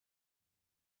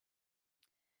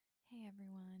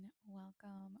everyone.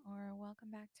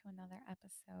 Welcome back to another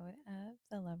episode of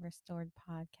the Love Restored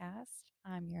podcast.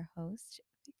 I'm your host,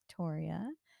 Victoria.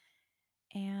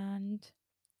 And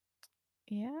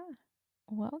yeah,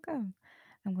 welcome.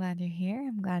 I'm glad you're here.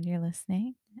 I'm glad you're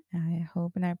listening. I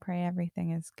hope and I pray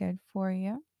everything is good for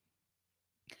you.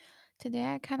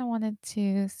 Today, I kind of wanted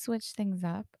to switch things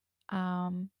up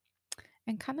and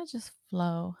kind of just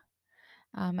flow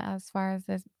as far as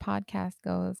this podcast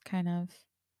goes, kind of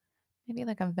maybe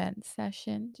like a vent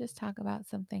session, just talk about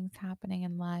some things happening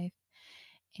in life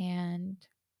and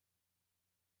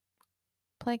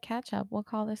play catch up. We'll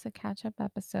call this a catch up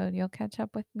episode. You'll catch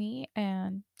up with me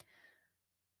and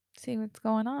see what's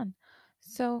going on.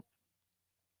 So,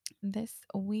 this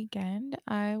weekend,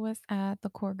 I was at the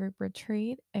Core Group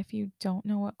retreat. If you don't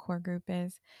know what Core Group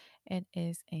is, it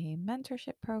is a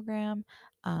mentorship program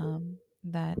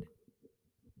that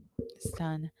is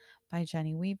done by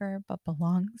Jenny Weaver, but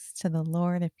belongs to the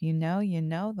Lord. If you know, you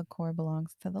know the core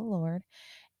belongs to the Lord.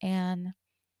 And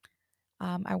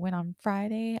I went on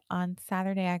Friday. On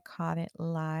Saturday, I caught it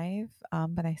live,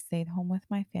 but I stayed home with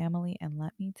my family. And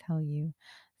let me tell you,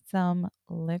 some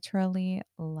literally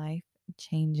life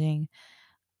changing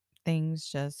things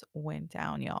just went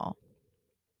down, y'all.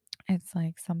 It's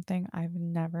like something I've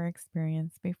never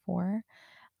experienced before.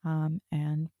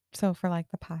 And so for like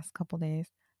the past couple days,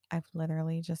 I've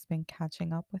literally just been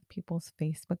catching up with people's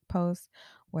Facebook posts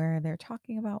where they're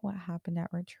talking about what happened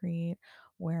at retreat,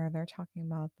 where they're talking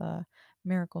about the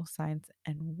miracle signs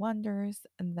and wonders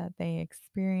that they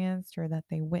experienced or that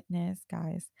they witnessed.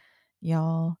 Guys,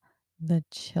 y'all, the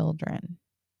children,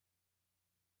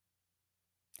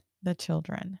 the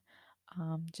children,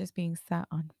 just being set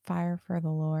on fire for the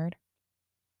Lord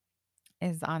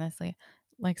is honestly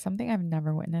like something I've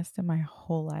never witnessed in my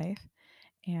whole life.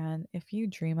 And if you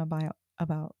dream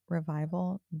about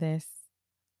revival, this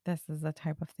is the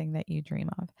type of thing that you dream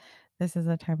of. This is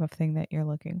the type of thing that you're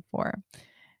looking for.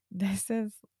 This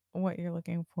is what you're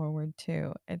looking forward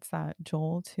to. It's that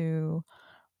Joel 2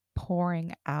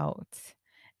 pouring out.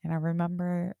 And I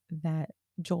remember that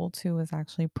Joel 2 was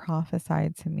actually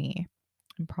prophesied to me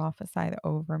and prophesied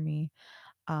over me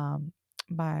um,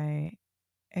 by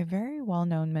a very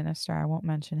well-known minister. I won't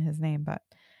mention his name, but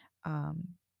um,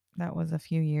 that was a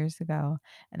few years ago,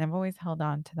 and I've always held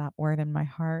on to that word in my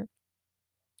heart.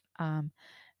 Um,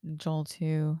 Joel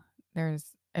 2,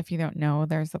 if you don't know,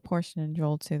 there's a portion in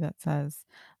Joel 2 that says,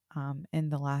 in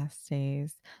the last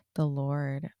days, the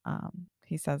Lord,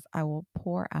 he says, I will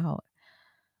pour out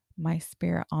my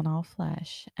spirit on all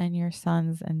flesh, and your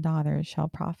sons and daughters shall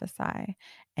prophesy,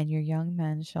 and your young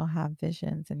men shall have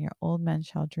visions, and your old men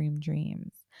shall dream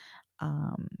dreams.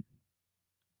 Um,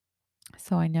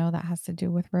 so I know that has to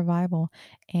do with revival.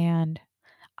 And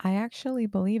I actually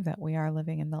believe that we are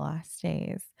living in the last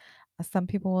days. Some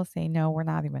people will say, no, we're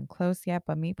not even close yet.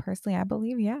 But me personally, I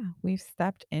believe, yeah, we've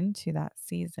stepped into that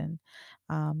season,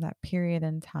 that period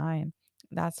in time.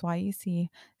 That's why you see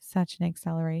such an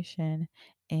acceleration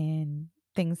in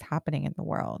things happening in the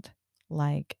world.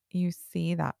 Like you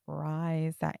see that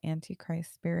rise, that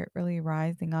Antichrist spirit really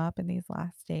rising up in these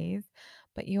last days.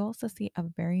 But you also see a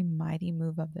very mighty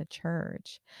move of the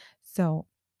church. So,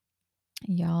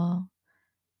 y'all,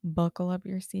 buckle up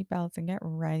your seatbelts and get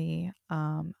ready.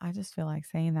 I just feel like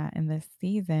saying that in this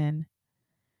season,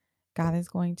 God is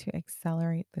going to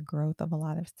accelerate the growth of a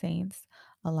lot of saints.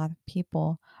 A lot of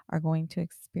people are going to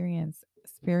experience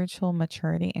spiritual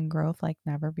maturity and growth like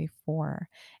never before.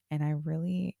 And I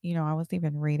really, I was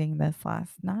even reading this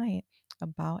last night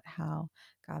about how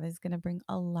God is going to bring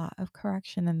a lot of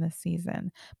correction in this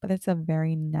season, but it's a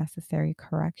very necessary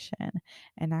correction.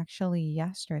 And actually,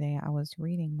 yesterday I was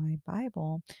reading my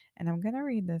Bible, and I'm going to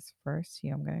read this verse to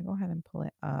you. I'm going to go ahead and pull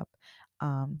it up.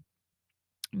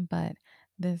 But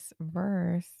this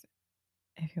verse,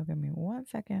 if you'll give me one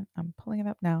second, I'm pulling it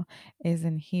up now, is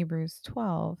in Hebrews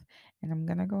 12. And I'm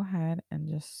going to go ahead and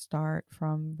just start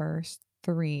from verse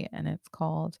 3. And it's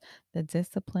called The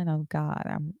Discipline of God.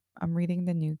 I'm reading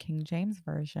the New King James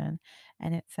Version.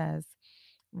 And it says,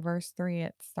 verse 3,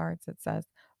 it says,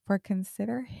 For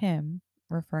consider him,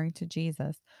 referring to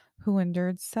Jesus, who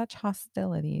endured such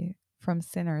hostility from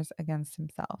sinners against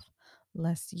himself,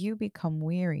 lest you become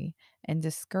weary and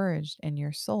discouraged in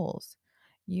your souls.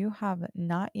 You have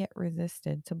not yet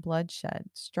resisted to bloodshed,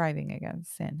 striving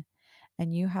against sin,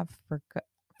 and you have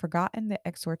forgotten the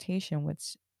exhortation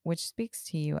which speaks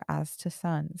to you as to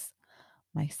sons.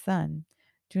 My son,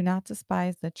 do not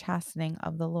despise the chastening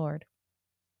of the Lord,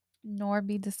 Nor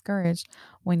be discouraged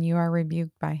when you are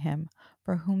rebuked by him.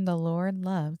 For whom the Lord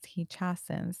loves, he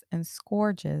chastens and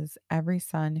scourges every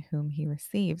son whom he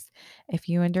receives. If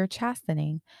you endure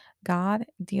chastening, God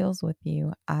deals with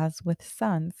you as with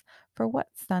sons. For what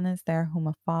son is there whom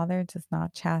a father does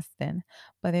not chasten?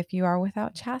 But if you are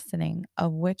without chastening,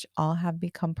 of which all have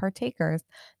become partakers,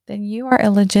 then you are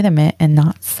illegitimate and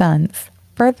not sons.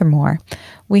 Furthermore,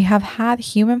 we have had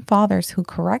human fathers who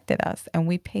corrected us, and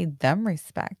we paid them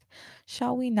respect.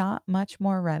 Shall we not much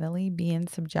more readily be in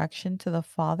subjection to the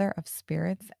Father of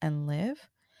spirits and live?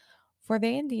 For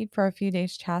they indeed for a few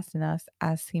days chasten us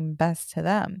as seemed best to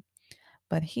them,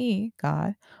 but he,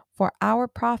 God, for our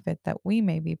profit that we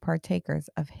may be partakers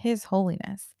of his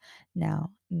holiness.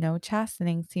 Now, no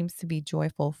chastening seems to be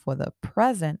joyful for the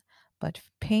present, but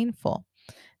painful.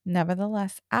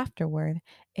 Nevertheless, afterward,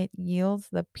 it yields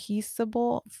the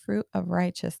peaceable fruit of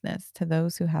righteousness to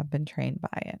those who have been trained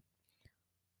by it.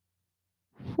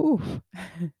 Whew.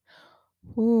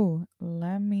 Ooh,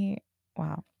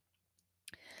 wow.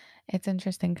 It's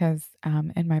interesting because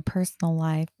in my personal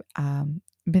life,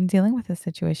 been dealing with a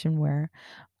situation where,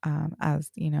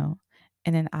 as you know,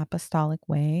 in an apostolic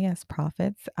way, as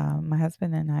prophets, my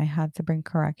husband and I had to bring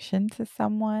correction to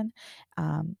someone.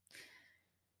 Um,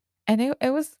 And it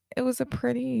was a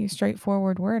pretty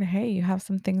straightforward word. Hey, you have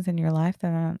some things in your life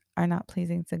that are not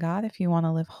pleasing to God. If you want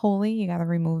to live holy, you got to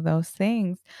remove those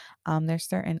things. There's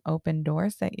certain open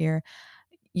doors that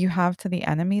you have to the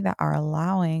enemy that are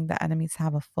allowing the enemy to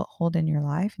have a foothold in your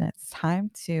life, and it's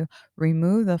time to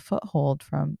remove the foothold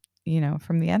from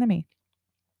the enemy.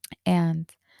 And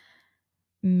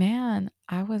man,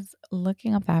 I was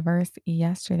looking up that verse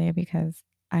yesterday because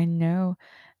I know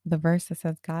the verse that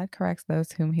says God corrects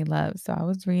those whom he loves. So I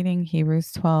was reading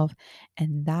Hebrews 12,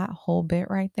 and that whole bit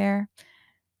right there,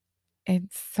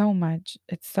 it's so much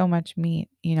meat.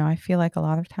 I feel like a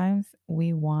lot of times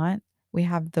we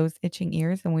have those itching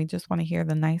ears and we just want to hear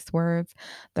the nice words,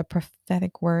 the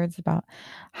prophetic words about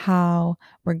how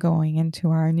we're going into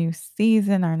our new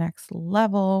season, our next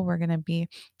level. We're going to be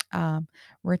um,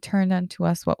 returned unto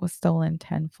us what was stolen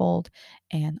tenfold,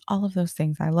 and all of those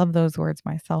things. I love those words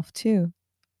myself too,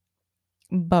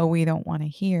 but we don't want to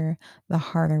hear the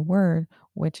harder word,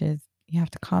 which is you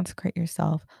have to consecrate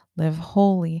yourself, live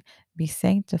holy, be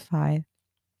sanctified,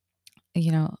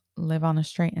 live on a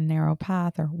straight and narrow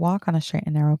path or walk on a straight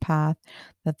and narrow path,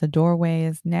 that the doorway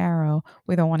is narrow.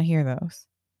 We don't want to hear those.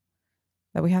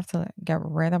 That we have to get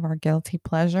rid of our guilty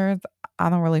pleasures. I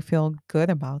don't really feel good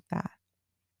about that,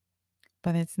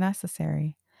 but it's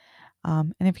necessary.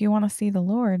 And if you want to see the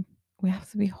Lord, we have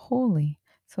to be holy.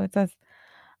 So it says,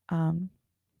 um,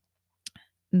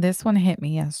 this one hit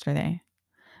me yesterday.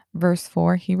 Verse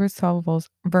 4, Hebrews 12,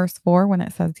 verse 4, when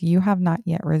it says, you have not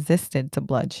yet resisted to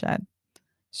bloodshed,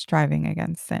 striving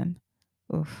against sin.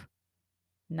 Oof,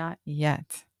 not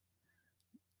yet.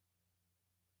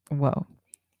 Whoa.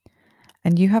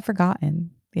 And you have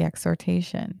forgotten the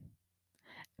exhortation.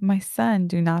 My son,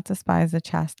 do not despise the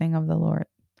chastening of the Lord.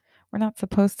 We're not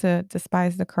supposed to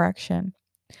despise the correction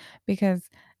because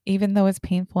even though it's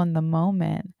painful in the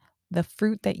moment, the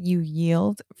fruit that you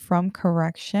yield from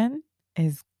correction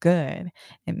is good.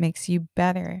 It makes you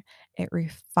better. It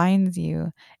refines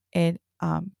you. It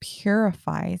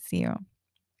purifies you.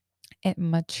 It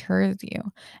matures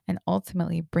you and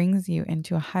ultimately brings you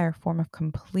into a higher form of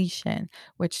completion,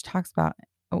 which talks about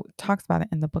it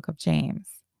in the book of James.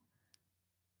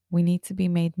 We need to be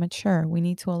made mature. We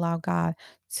need to allow God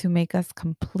to make us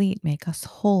complete, make us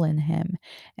whole in Him.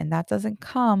 And that doesn't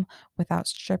come without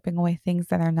stripping away things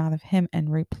that are not of Him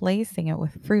and replacing it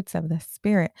with fruits of the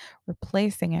Spirit,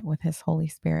 replacing it with His Holy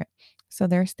Spirit. So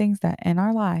there's things that in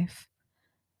our life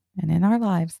and in our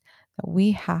lives that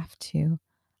we have to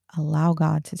allow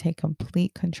God to take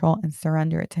complete control and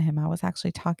surrender it to Him. I was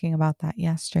actually talking about that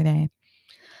yesterday,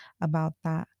 about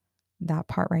that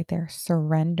part right there,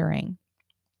 surrendering.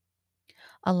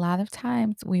 A lot of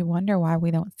times we wonder why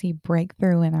we don't see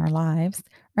breakthrough in our lives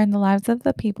or in the lives of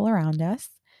the people around us.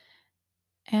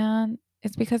 And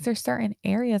it's because there's certain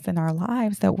areas in our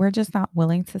lives that we're just not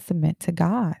willing to submit to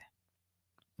God.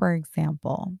 For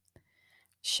example,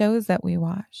 shows that we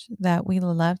watch that we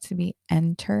love to be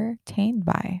entertained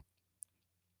by.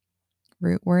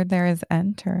 Root word there is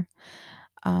enter.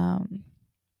 Um,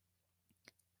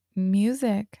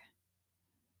 Music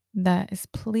that is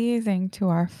pleasing to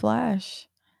our flesh,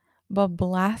 but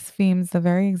blasphemes the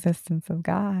very existence of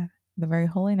God, the very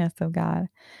holiness of God,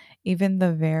 even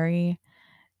the very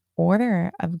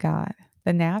order of God,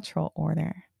 the natural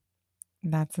order.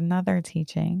 That's another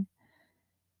teaching.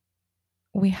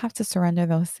 We have to surrender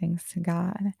those things to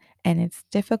God. And it's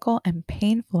difficult and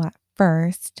painful at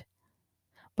first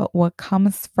but what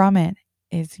comes from it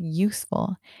is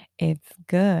useful, it's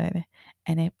good,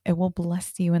 and it will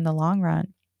bless you in the long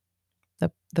run.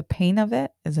 The pain of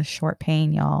it is a short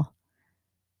pain, y'all.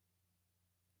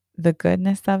 The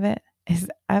goodness of it is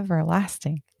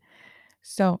everlasting.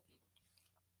 So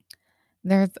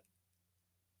there's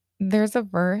there's a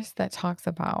verse that talks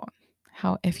about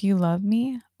how if you love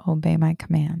me, obey my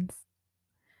commands.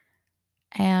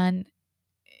 And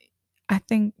I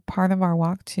think part of our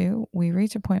walk too, we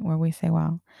reach a point where we say,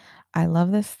 wow, I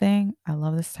love this thing. I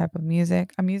love this type of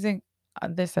music. I'm using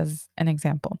this as an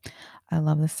example. I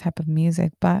love this type of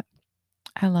music, but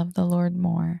I love the Lord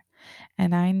more.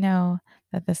 And I know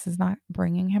that this is not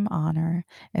bringing him honor.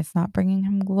 It's not bringing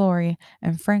him glory.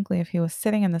 And frankly, if he was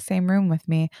sitting in the same room with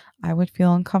me, I would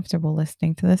feel uncomfortable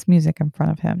listening to this music in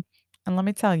front of him. And let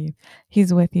me tell you,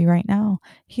 he's with you right now.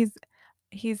 He's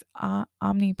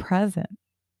omnipresent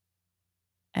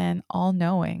and all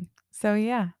knowing. So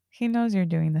yeah, he knows you're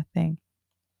doing the thing.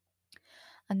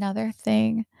 Another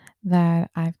thing that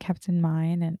I've kept in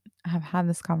mind and have had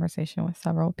this conversation with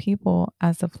several people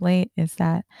as of late is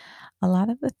that a lot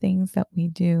of the things that we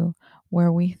do where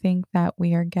we think that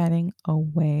we are getting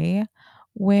away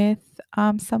with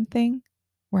something,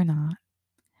 we're not.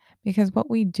 Because what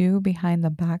we do behind the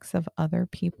backs of other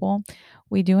people,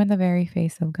 we do in the very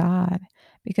face of God,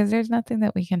 because there's nothing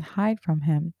that we can hide from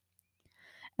Him.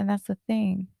 And that's the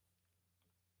thing.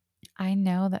 I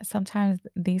know that sometimes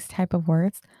these type of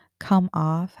words come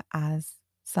off as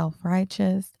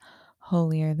self-righteous,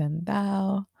 holier than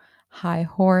thou, high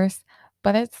horse,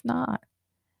 but it's not.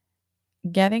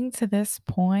 Getting to this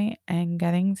point and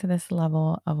getting to this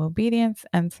level of obedience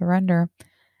and surrender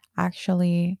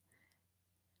actually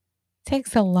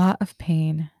takes a lot of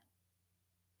pain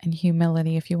and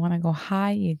humility. If you want to go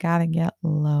high, you got to get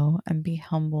low and be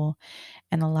humble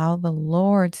and allow the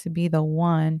Lord to be the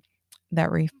one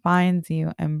that refines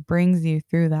you and brings you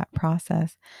through that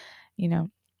process. You know,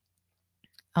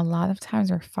 a lot of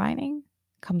times refining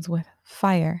comes with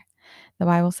fire. The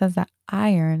Bible says that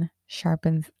iron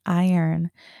sharpens iron.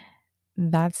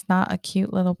 That's not a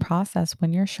cute little process.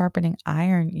 When you're sharpening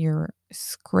iron, you're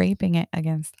scraping it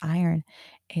against iron.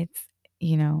 It's,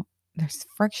 there's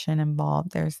friction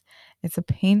involved. It's a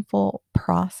painful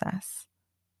process.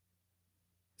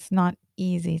 It's not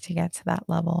easy to get to that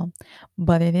level,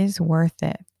 but it is worth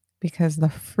it because the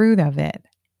fruit of it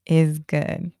is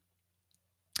good.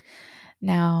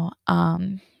 Now,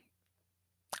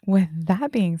 with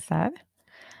that being said,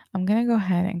 I'm going to go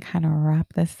ahead and kind of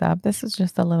wrap this up. This is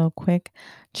just a little quick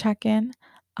check in,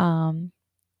 um,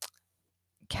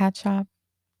 catch up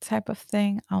type of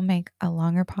thing. I'll make a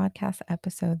longer podcast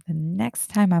episode the next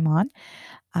time I'm on.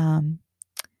 Um,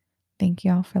 Thank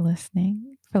you all for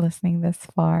listening this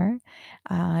far.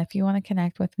 If you want to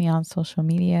connect with me on social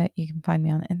media, you can find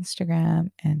me on Instagram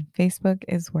and Facebook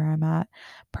is where I'm at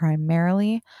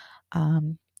primarily.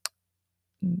 Um,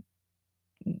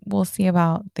 we'll see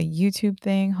about the YouTube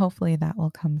thing. Hopefully that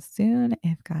will come soon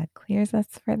if God clears us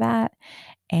for that.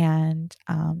 And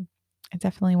I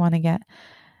definitely want to get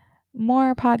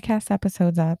more podcast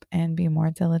episodes up and be more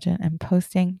diligent in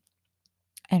posting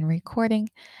and recording.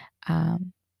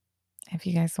 Um, if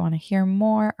you guys want to hear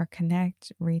more or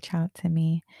connect, reach out to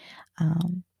me.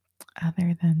 Um,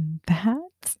 Other than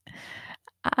that,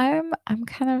 I'm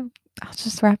kind of I'll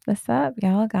just wrap this up.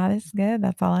 Y'all, God is good.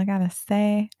 That's all I gotta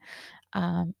say.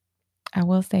 Um, I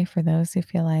will say for those who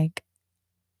feel like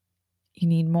you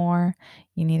need more,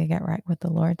 you need to get right with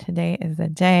the Lord. Today is the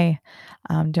day.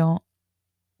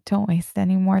 Don't waste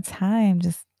any more time.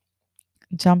 Just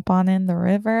jump on in the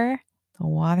river. The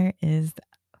water is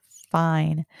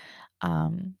fine.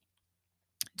 Um,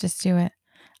 just do it.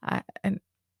 And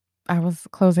I was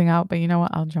closing out, but you know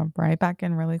what? I'll jump right back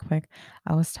in really quick.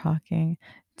 I was talking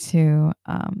to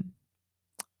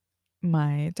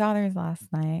my daughters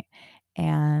last night,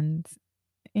 and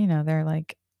they're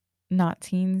like not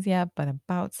teens yet, but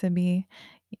about to be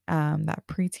that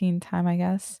preteen time, I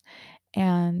guess.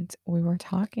 And we were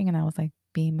talking, and I was like,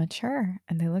 "Be mature,"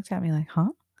 and they looked at me like,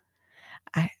 "Huh?"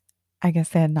 I I guess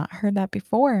they had not heard that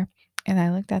before. And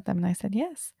I looked at them and I said,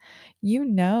 "Yes, you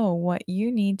know what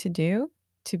you need to do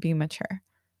to be mature.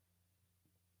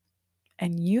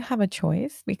 And you have a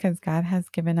choice because God has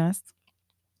given us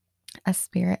a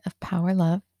spirit of power,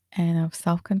 love, and of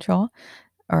self control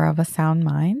or of a sound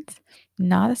mind,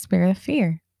 not a spirit of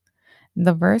fear."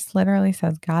 The verse literally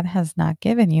says, God has not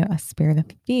given you a spirit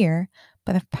of fear,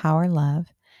 but of power, love,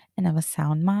 and of a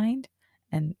sound mind,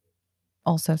 and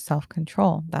also self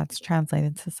control. That's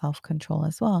translated to self control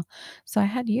as well. So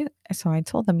I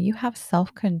told them, you have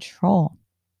self control.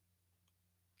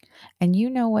 And you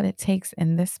know what it takes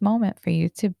in this moment for you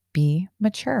to be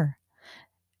mature.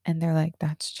 And they're like,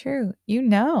 that's true. You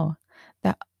know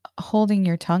that holding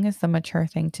your tongue is the mature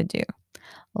thing to do.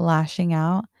 Lashing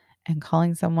out and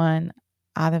calling someone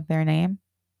out of their name,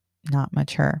 not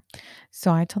mature.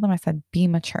 So I told them, I said, be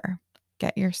mature.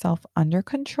 Get yourself under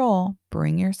control.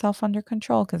 Bring yourself under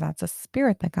control because that's a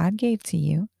spirit that God gave to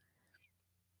you.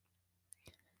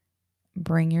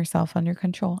 Bring yourself under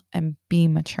control and be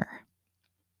mature.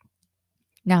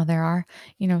 Now, there are,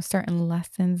 certain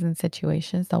lessons and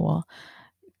situations that will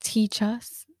teach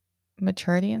us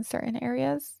maturity in certain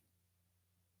areas,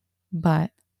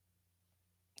 but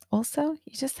also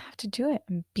you just have to do it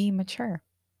and be mature.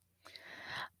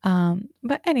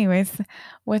 But anyways,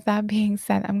 with that being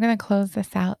said, I'm going to close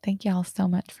this out. Thank you all so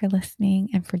much for listening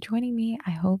and for joining me.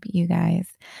 I hope you guys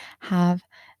have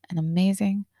an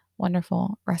amazing,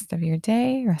 wonderful rest of your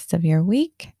day, rest of your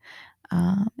week.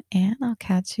 And I'll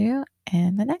catch you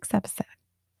in the next episode.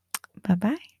 Bye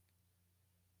bye.